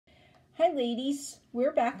Hi ladies,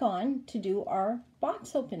 we're back on to do our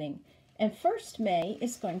box opening. And first May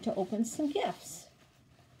is going to open some gifts.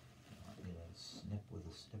 Want me to snip with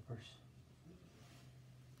the snippers?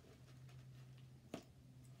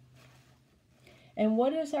 And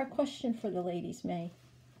what is our question for the ladies, May?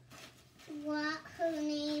 What her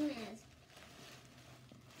name is.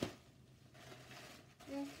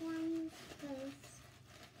 This one's first.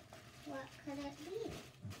 What could it be?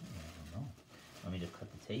 I don't know. Want me to cut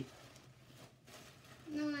the tape?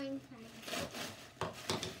 No, I'm fine.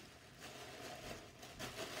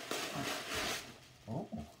 Oh.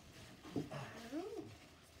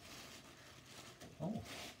 Oh.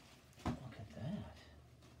 Look at that.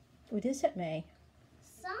 What is it, May?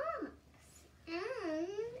 Socks. And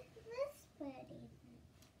this pretty.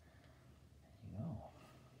 There you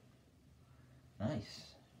go. Nice.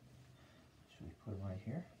 Should we put them right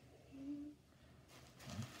here?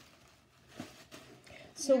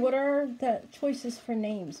 So what are the choices for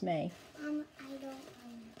names, May? I don't know.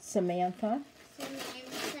 Samantha,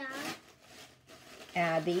 Samantha,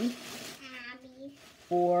 Abby, Abby.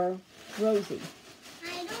 or Rosie?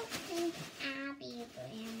 I don't think Abby,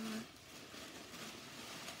 Grandma.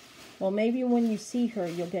 Well, maybe when you see her,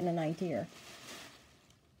 you'll get an idea.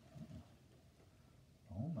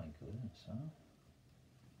 Oh my goodness,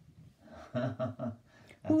 huh?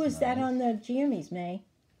 Who is that nice. on the jammies, May?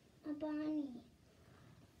 A bunny.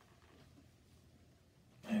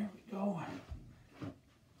 There we go.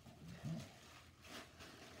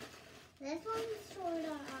 This one's sort of a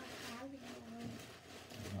heavy one.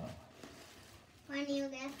 Oh, When you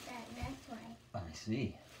lift it this way. I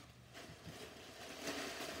see.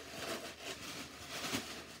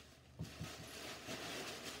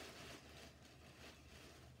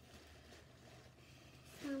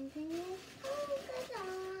 Something with polka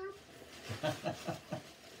dots.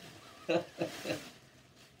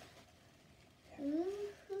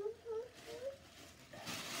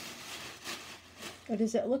 What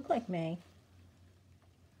does it look like, May?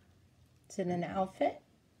 Is it an outfit?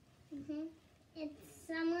 It's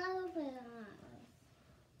some overalls.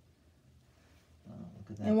 Oh,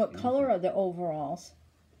 look at that. And what beautiful- color are the overalls?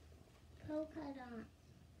 Polka dot.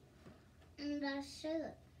 And a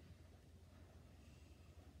shirt.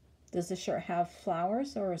 Does the shirt have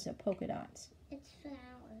flowers or is it polka dots? It's flowers.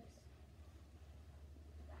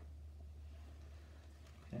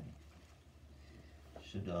 Okay.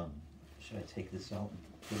 Should I take this out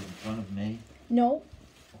and put it in front of May? No.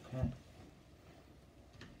 Okay.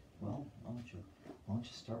 Well, why don't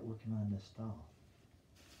you start working on this doll?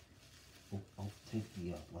 I'll take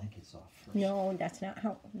the blankets off first. No, that's not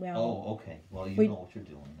how, well, Oh, okay. Well, you We- know what you're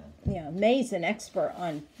doing then. yeah, May's an expert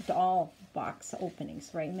on doll box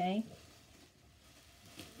openings, right, May?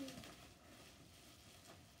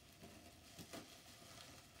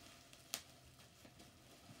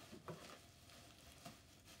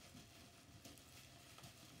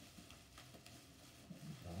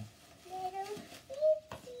 Little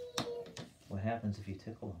pixies. What happens if you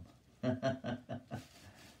tickle them?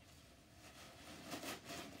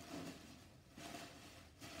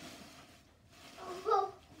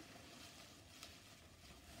 Oh.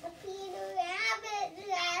 The Peter Rabbit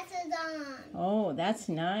glasses on. Oh, that's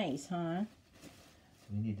nice, huh?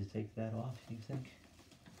 Do we need to take that off, you think?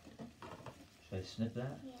 Should I snip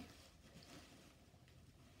that?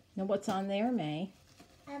 Now what's on there, May?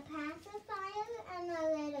 A pacifier and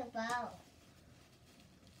a little bow.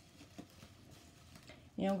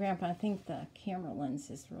 You know, Grandpa, I think the camera lens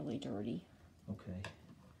is really dirty.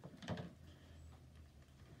 Okay.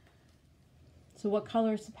 So what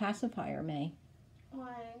color is the pacifier, May?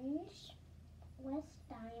 Orange with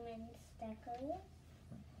diamond stickers.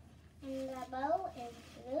 And the bow is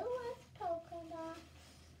blue with polka dots.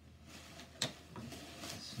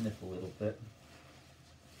 Snip a little bit.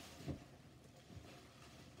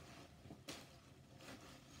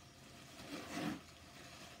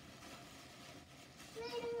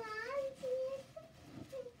 Little auntie.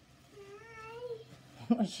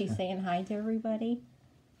 Hi. Was she saying hi to everybody?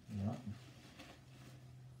 Yeah.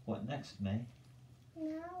 What next, May?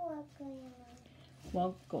 Now what going on?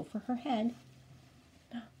 Well, go for her head.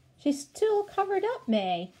 She's still covered up,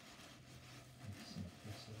 May. Snip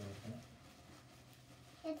this a little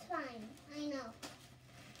bit. It's fine. I know.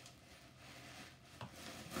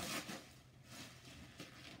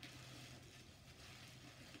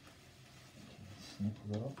 Okay, snip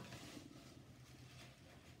a little.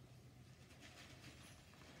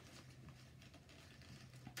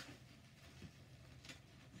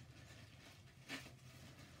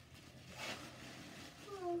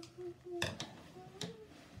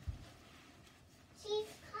 She's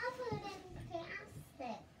covered in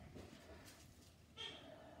plastic.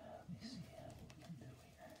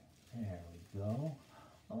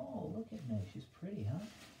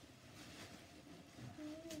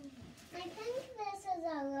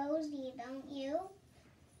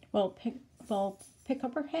 Well, pick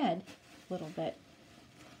up her head a little bit.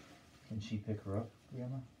 Can she pick her up,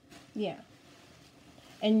 Grandma? Yeah.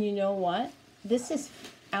 And you know what? This is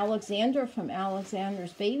Alexandra from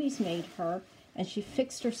Alexandra's Babies made her, and she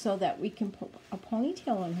fixed her so that we can put a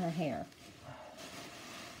ponytail in her hair.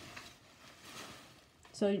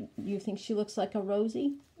 So you think she looks like a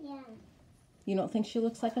Rosie? Yeah. You don't think she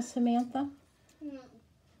looks like a Samantha? No.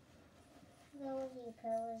 Rosie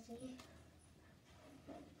cozy.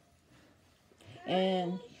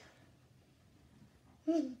 And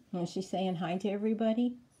is she saying hi to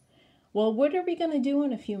everybody? Well, what are we going to do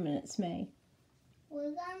in a few minutes, May?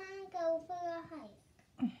 We're gonna go for a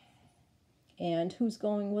hike. And who's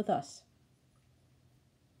going with us?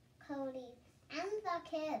 Cody and the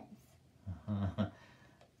kids.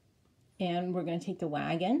 And we're going to take the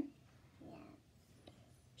wagon. Yeah.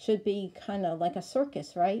 Should be kind of like a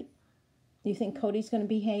circus, right? Do you think Cody's going to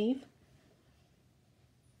behave?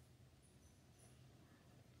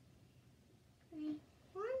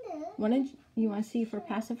 You want to see if her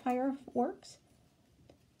pacifier works?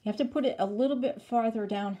 You have to put it a little bit farther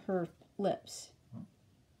down her lips.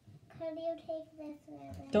 Could you take this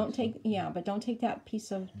ribbon? Don't take that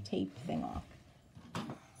piece of tape thing off.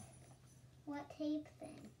 What tape thing?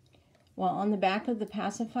 Well, on the back of the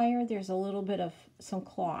pacifier, there's a little bit of some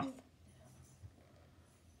cloth.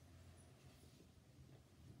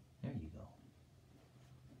 There you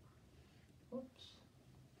go. Oops.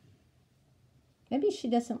 Maybe she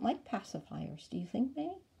doesn't like pacifiers. Do you think,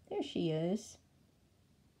 May? There she is.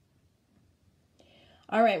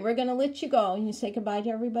 All right, we're going to let you go. You say goodbye to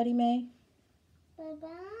everybody, May? Bye-bye.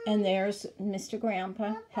 And there's Mr.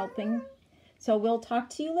 Grandpa helping. So we'll talk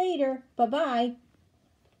to you later. Bye-bye.